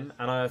off chem,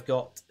 and I've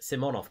got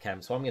Simon off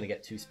chem, so I'm going to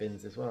get 2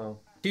 spins as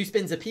well. 2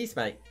 spins apiece,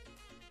 mate.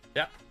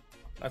 Yeah,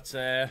 let's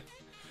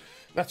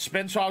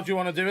spin. So how do you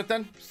want to do it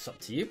then? It's up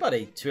to you,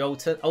 buddy. To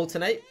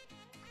alternate.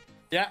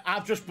 Yeah,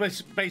 I've just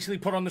basically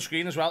put on the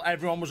screen as well.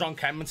 Everyone was on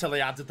chem until they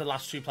added the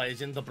last 2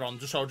 players in the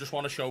bronze. So I just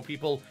want to show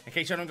people, in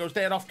case anyone goes,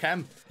 they're off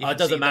chem. It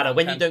doesn't matter.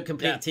 When you don't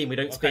complete a team, we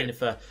don't spin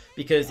for...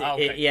 Because,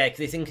 because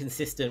it's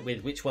inconsistent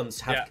with which ones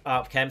have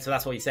out chem. So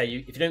that's why you say,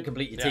 if you don't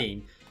complete your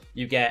team,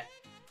 you get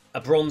a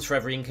bronze for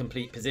every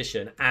incomplete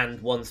position and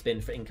 1 spin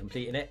for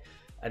incompleting it.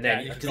 And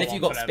then, because if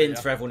you've got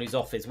spins for everyone who's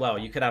off as well,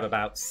 you could have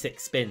about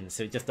 6 spins.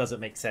 So it just doesn't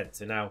make sense.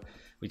 So now...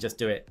 we just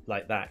do it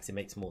like that because it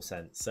makes more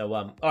sense. So,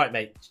 all right,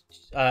 mate.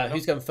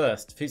 Who's going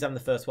first? Who's having the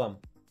first one?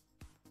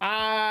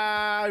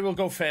 I will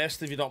go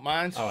first, if you don't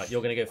mind. All right,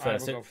 you're going to go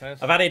first. I will go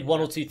first. I've added 1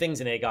 or 2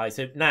 things in here, guys.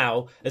 So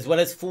now, as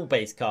well as full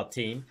base card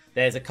team,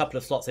 there's a couple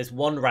of slots. There's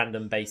 1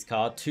 random base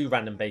card, 2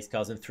 random base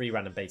cards, and 3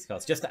 random base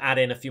cards, just to add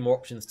in a few more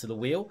options to the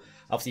wheel.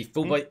 Obviously,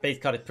 full base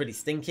card is pretty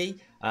stinky,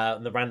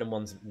 and the random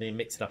ones, they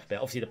mix it up a bit.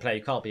 Obviously, the player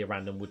who can't be a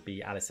random would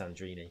be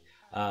Alessandrini.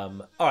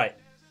 All right,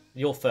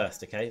 you're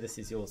first, okay? This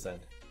is yours then.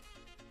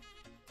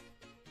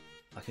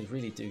 I could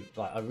really do,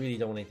 like, I really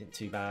don't want anything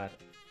too bad.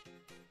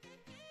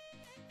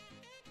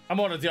 I'm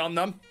already on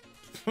them.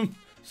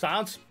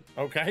 Sounds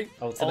okay.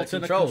 Alternate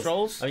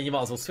controls. I mean, you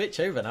might as well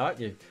switch over now,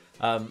 haven't you?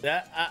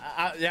 Yeah,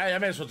 I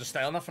may as well just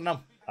stay on that for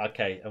now.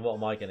 Okay, and what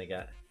am I going to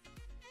get?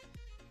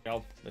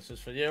 Go, this is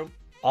for you.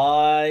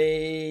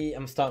 I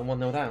am starting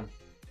 1-0 down.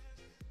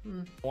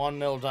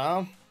 1-0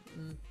 down.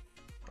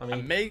 I mean,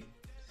 and me.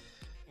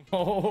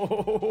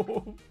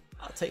 I'll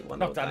take 1-0 down.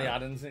 Not Danny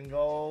Adams in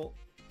goal.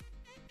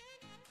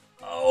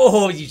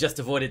 Oh, you just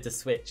avoided the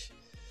switch.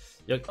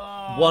 Your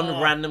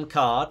 1 random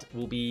card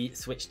will be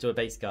switched to a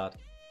base card.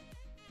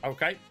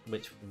 Okay.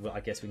 Which I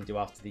guess we can do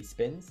after these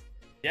spins.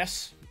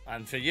 Yes,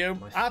 and for you,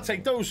 I'll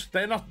take those.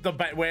 They're not the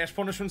worst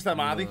punishments,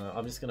 them, are they?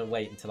 I'm just going to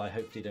wait until I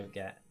hopefully don't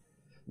get...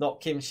 Not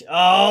Kim...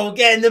 Oh,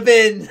 get in the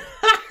bin!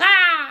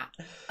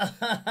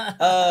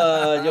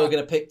 You're going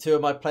to pick 2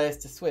 of my players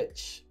to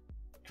switch.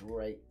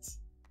 Great.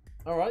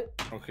 All right.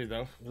 Okay,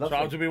 though. Lovely. So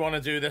how do we want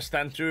to do this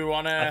then? Do we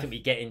want to? I think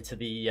we get into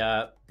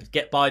the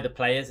get by the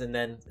players and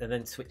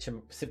then switch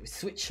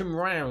them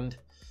round.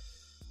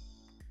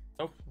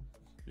 Oh,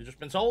 you've just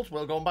been told.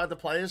 We'll go and buy the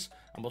players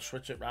and we'll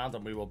switch it round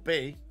and we will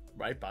be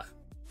right back.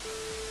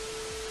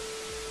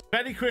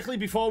 Very quickly,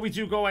 before we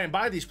do go away and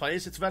buy these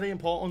players, it's very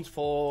important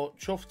for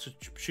Chuff to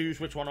choose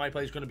which one of my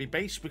players is going to be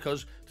base,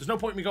 because there's no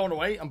point in me going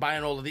away and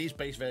buying all of these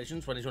base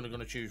versions when he's only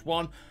going to choose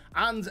 1.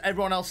 And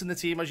everyone else in the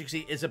team, as you can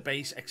see, is a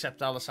base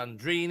except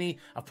Alessandrini.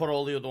 I've put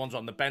all the other ones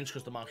on the bench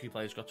because the marquee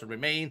players got to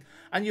remain.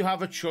 And you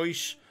have a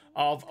choice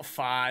of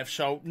 5.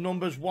 So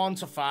numbers 1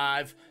 to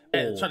 5.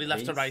 Sorry,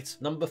 left to right.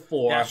 Number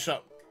 4. Yeah,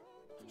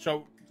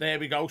 so there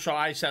we go. So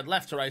I said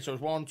left to right. So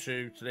it's 1,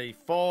 2, 3,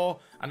 4.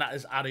 And that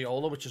is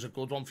Areola, which is a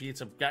good one for you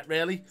to get,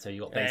 really. So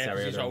you got base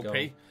Areola in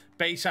goal.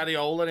 Base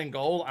Areola in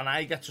goal. And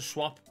I get to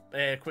swap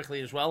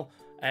quickly as well.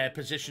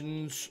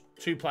 Positions,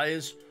 2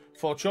 players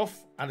for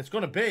Chuff. And it's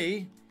going to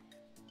be...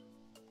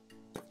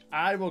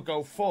 I will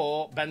go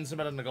for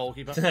Benzema and the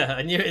goalkeeper.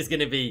 I knew it was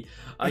going to be...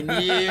 I knew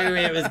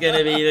it was going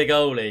to be the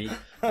goalie.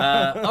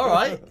 All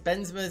right.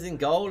 Benzema's in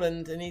goal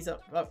and he's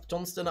up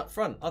Johnston up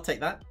front. I'll take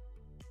that.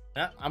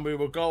 Yeah, and we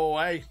will go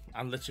away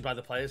and literally buy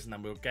the players, and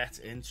then we'll get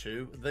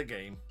into the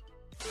game.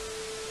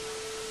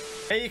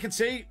 Here you can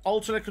see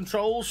alternate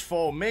controls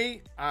for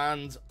me,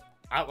 and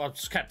I've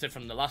just kept it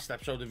from the last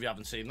episode if you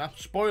haven't seen that.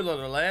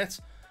 Spoiler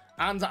alert,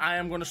 And I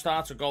am going to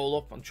start a goal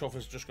up, and Chuff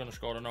is just going to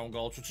score an own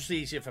goal. So it's just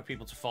easier for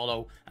people to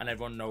follow, and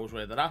everyone knows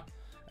where they're at.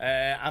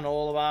 And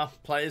all of our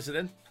players are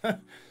in.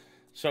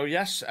 So,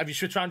 yes. Have you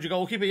switched around your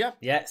goalkeeper yet?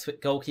 Yeah,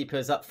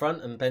 goalkeeper's up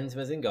front, and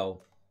Benzema's in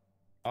goal.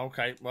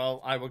 Okay,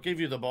 well, I will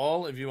give you the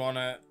ball if you want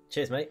to...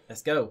 Cheers, mate.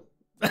 Let's go.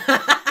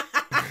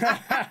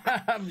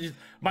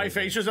 My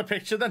face was a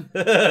picture then.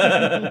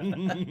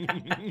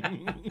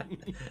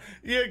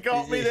 You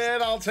got me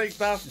there, I'll take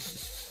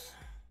that.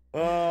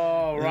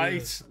 Oh,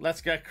 right.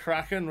 Let's get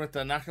cracking with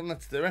the knacking.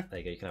 Let's do it. There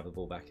you go. You can have the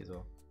ball back as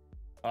well.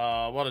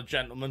 Oh, what a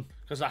gentleman.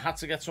 Because I had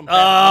to get some...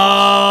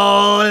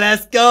 Oh,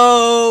 let's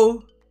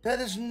go. There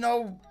is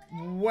no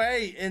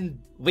way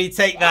in... We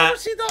take that. Oh,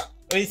 see that?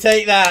 We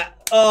take that.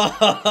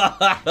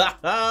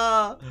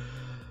 Oh.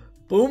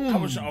 Boom. I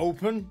was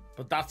open,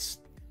 but that's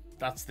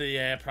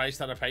the price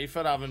that I pay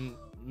for having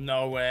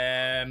no...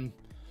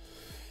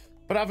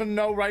 But having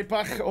no right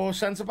back or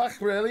centre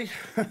back, really.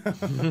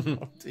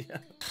 Oh,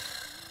 dear.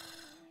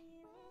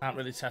 Can't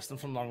really test them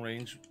from long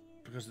range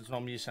because it's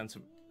normally your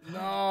centre.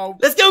 No.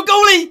 Let's go,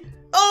 goalie!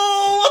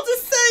 Oh, what to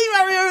say,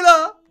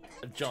 Mariola?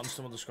 If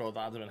Johnston would have scored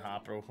that, I'd have been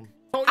heartbroken.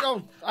 Oh,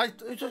 no.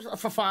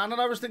 Fafana,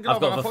 I was thinking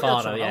I've of. got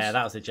Fafana, yeah.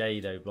 That was a J,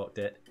 though. Blocked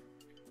it.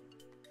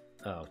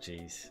 Oh,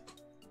 jeez.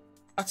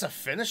 That's a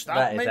finish,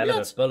 that is maybe.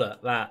 That is a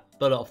bullet. That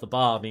bullet off the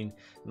bar. I mean,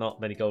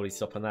 not many goalies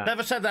stopping that.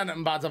 Never said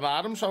anything bad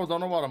about him, so I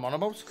don't know what I'm on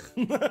about.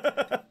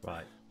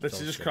 Right.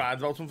 Literally just cried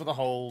about him for the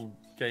whole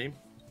game.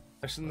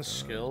 Missing the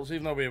skills,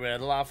 even though we were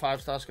allowed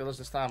 5-star skills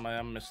this time, I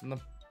am missing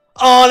them.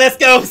 Oh, let's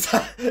go!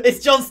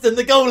 It's Johnston,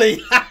 the goalie.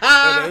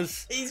 It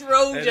is. He's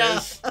rolled ya.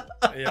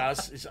 He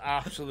has. He's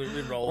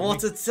absolutely rolled.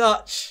 What a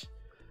touch!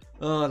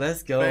 Oh,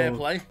 let's go. Fair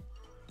play.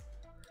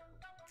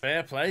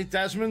 Fair play.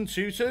 Desmond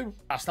 2-2.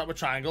 Passed that with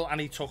triangle,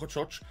 and he took a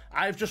touch.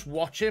 I've just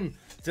watched him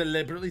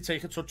deliberately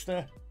take a touch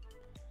there.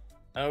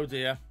 Oh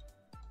dear.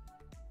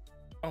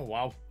 Oh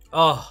wow.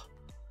 Oh,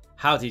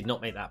 how did he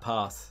not make that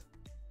pass?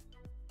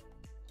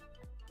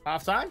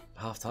 Half time?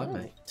 Half time,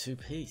 mate. Two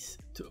apiece.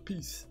 Two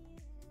apiece.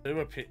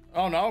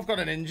 Oh no, I've got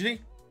an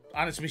injury.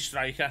 And it's my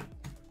striker.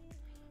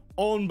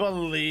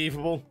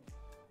 Unbelievable.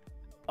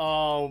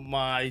 Oh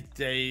my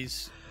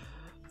days.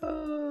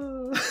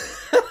 Oh.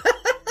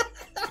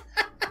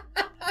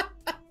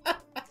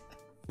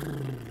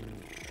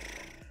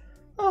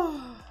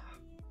 Oh.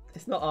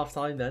 It's not half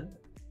time then.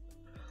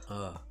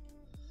 Oh.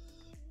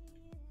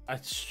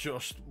 It's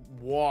just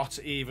what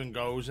even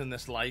goes in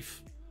this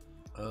life.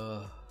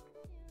 Oh.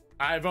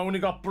 I've only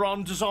got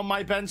bronzes on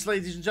my bench,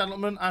 ladies and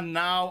gentlemen, and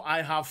now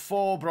I have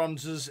 4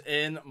 bronzes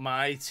in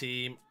my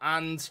team,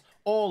 and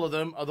all of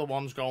them are the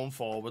ones going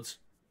forwards.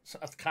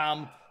 At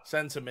cam,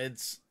 centre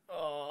mids.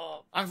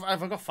 Oh, have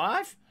I got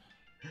 5?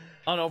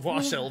 Oh no, I've got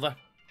a silver.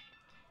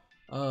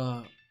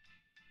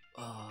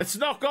 It's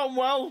not gone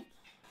well.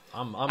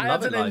 I'm I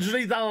had an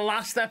injury the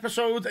last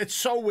episode. It's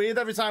so weird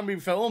every time we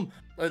film.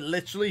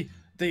 Literally,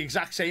 the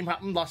exact same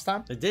happened last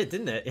time. It did,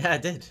 didn't it? Yeah,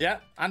 it did. Yeah,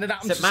 and it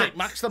happened to St.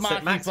 Max, the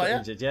marquee player.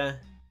 Injured, yeah.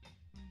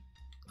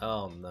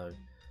 Oh, no.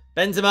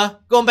 Benzema.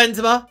 Go on,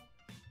 Benzema.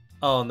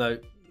 Oh, no.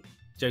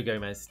 Joe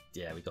Gomez.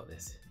 Yeah, we got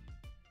this.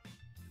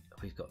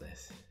 We've got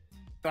this.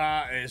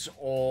 That is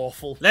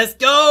awful. Let's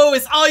go.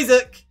 It's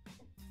Isaac.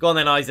 Go on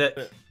then, Isaac.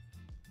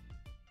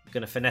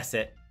 Gonna finesse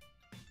it.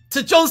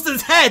 To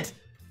Johnston's head.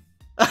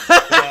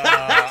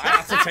 I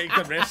had to take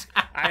the risk.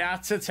 I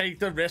had to take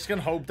the risk and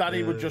hope that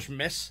he would just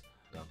miss.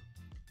 Done.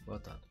 Well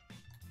done.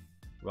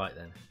 Right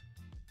then.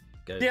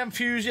 Go. The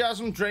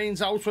enthusiasm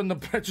drains out when the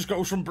just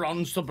goes from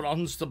bronze to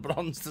bronze to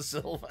bronze to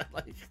silver.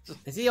 Like, just...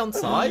 Is he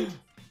onside?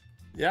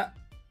 Yeah.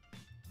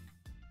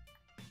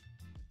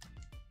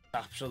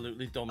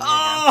 Absolutely dumb me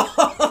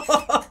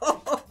Oh!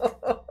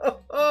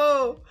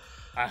 again.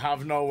 I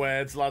have no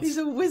words, lads. He's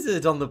a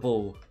wizard on the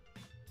ball.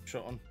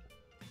 Shut on.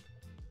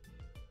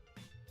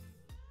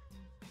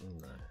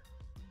 No.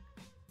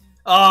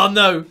 Oh,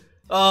 no.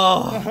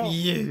 Oh,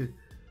 you.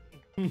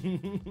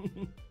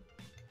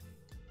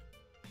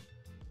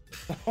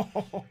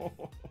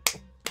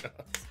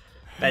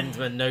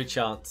 Benzema, no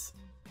chance.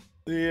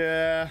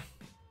 Yeah.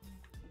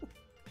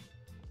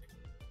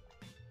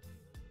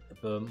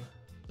 Boom.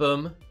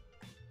 Boom.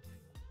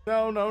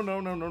 No.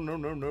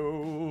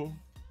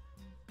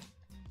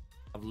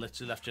 I've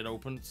literally left it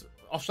open.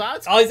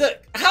 Offside?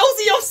 Isaac, how's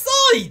he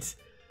offside?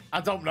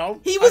 I don't know.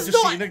 He was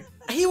not.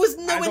 He was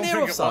nowhere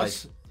near offside.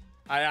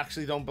 I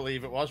actually don't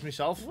believe it was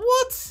myself.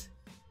 What?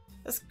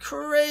 That's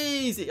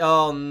crazy.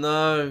 Oh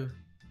no.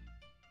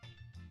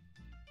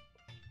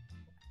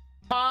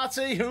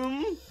 Party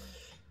whom?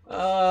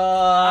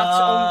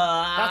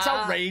 That's That's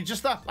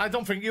outrageous. That I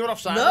don't think you were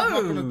offside.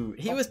 No,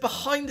 he was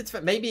behind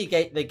the. Maybe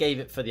they gave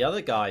it for the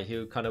other guy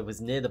who kind of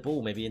was near the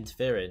ball, maybe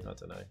interfering. I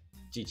don't know.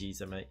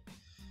 GG's, mate.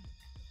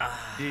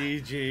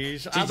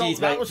 GG's. GG's,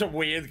 that was a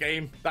weird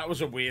game. That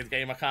was a weird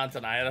game. I can't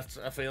deny it.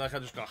 I feel like I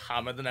just got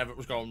hammered and everything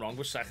was going wrong.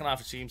 The second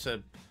half, it seemed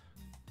to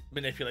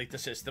manipulate the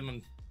system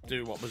and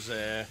do what was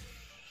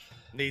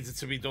needed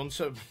to be done.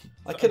 So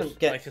I couldn't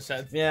get, like I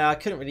said, yeah, I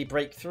couldn't really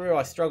break through.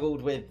 I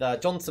struggled with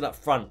Johnson up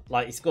front.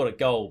 Like, he scored a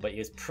goal, but he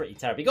was pretty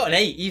terrible. He got an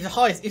 8. He's the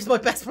highest. He's my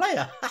best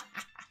player.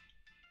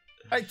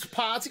 Hey,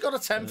 Party got a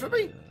 10 for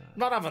me.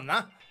 Not having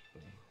that.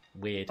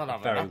 Weird,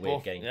 Not very having that, weird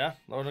but, game. Yeah,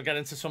 I want to get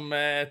into some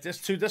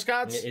 2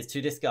 discards. It is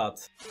 2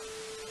 discards.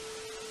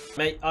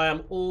 Mate, I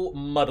am all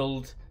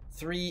muddled.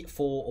 3,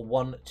 4,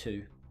 1,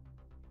 2.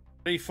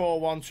 3,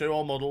 4, 1, 2,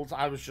 all muddled.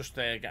 I was just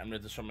getting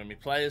rid of some of my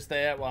players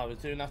there while I was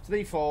doing that.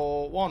 3,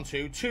 4, 1,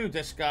 2, 2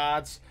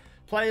 discards.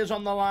 Players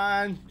on the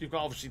line. You've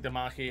got obviously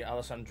Demarchi,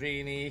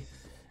 Alessandrini,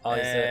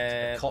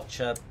 Isaac,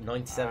 Kocha,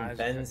 97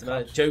 Benz,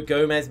 Koch. Joe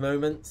Gomez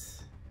moments.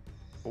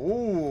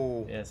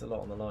 Ooh. Yeah, it's a lot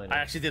on the line. I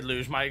actually did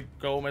lose my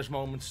Gomez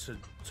moments to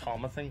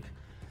Tom, I think.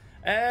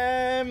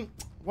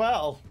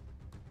 Well,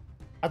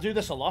 I do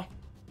this a lot.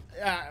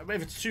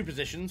 If it's 2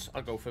 positions,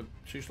 I'll go for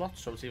 2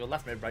 slots. So it's either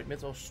left mid, right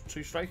mid, or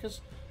 2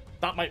 strikers.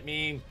 That might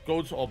mean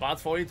good or bad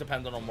for you,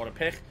 depending on what I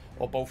pick.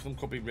 Or both of them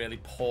could be really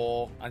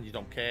poor and you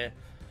don't care.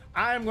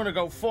 I'm going to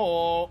go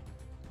for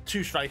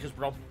 2 strikers,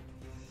 bro.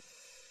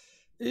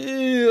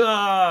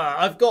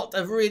 I've got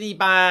a really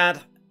bad...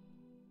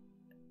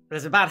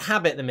 There's a bad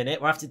habit at the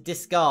minute where I have to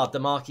discard the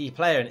marquee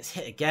player, and it's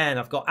hit again.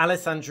 I've got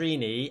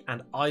Alessandrini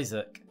and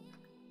Isaac.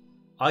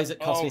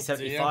 Isaac cost me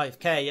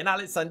 75k, and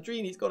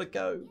Alessandrini's got to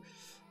go.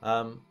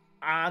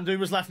 And who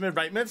was left mid,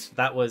 right mid?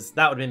 That would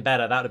have been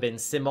better. That would have been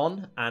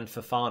Simon and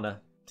Fofana,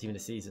 team of the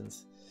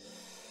seasons.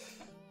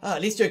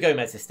 At least Joe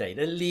Gomez has stayed.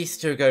 At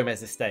least Joe Gomez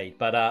has stayed.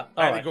 But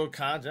Very right. good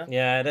card, yeah.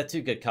 Yeah, they're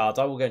 2 good cards.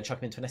 I will go and chuck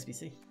them into an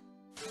SBC.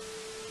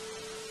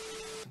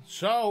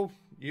 So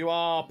you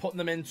are putting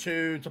them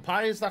into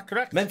Depay, is that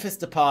correct? Memphis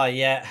Depay,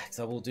 yeah.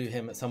 So I will do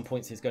him at some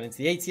points. He's going into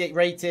the 88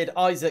 rated.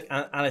 Isaac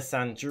and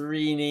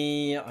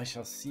Alessandrini. I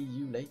shall see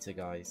you later,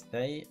 guys.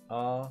 They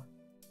are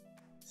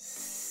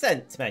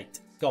sent,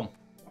 mate. Gone.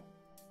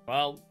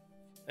 Well,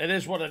 it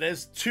is what it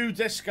is. 2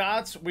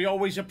 discards. We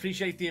always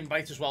appreciate the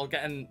invite as well.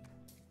 Getting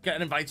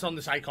invites on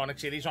this iconic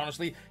series,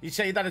 honestly. You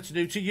say that it's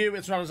new to you,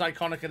 it's not as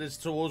iconic as it is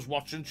to us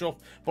watching stuff,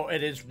 but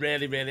it is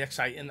really, really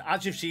exciting.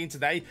 As you've seen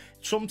today,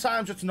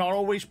 sometimes it's not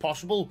always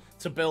possible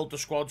to build the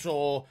squads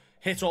or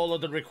hit all of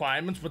the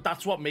requirements, but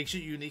that's what makes it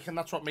unique and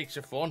that's what makes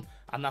it fun.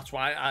 And that's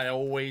why I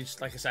always,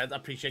 like I said,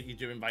 appreciate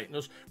you inviting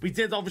us. We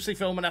did obviously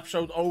film an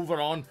episode over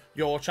on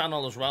your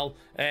channel as well.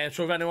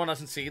 So if anyone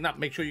hasn't seen that,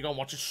 make sure you go and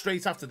watch it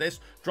straight after this.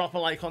 Drop a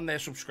like on there,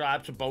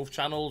 subscribe to both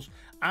channels,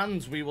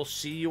 and we will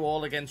see you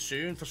all again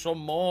soon for some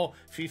more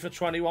FIFA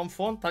 21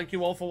 fun. Thank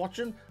you all for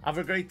watching. Have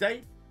a great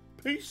day.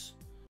 Peace.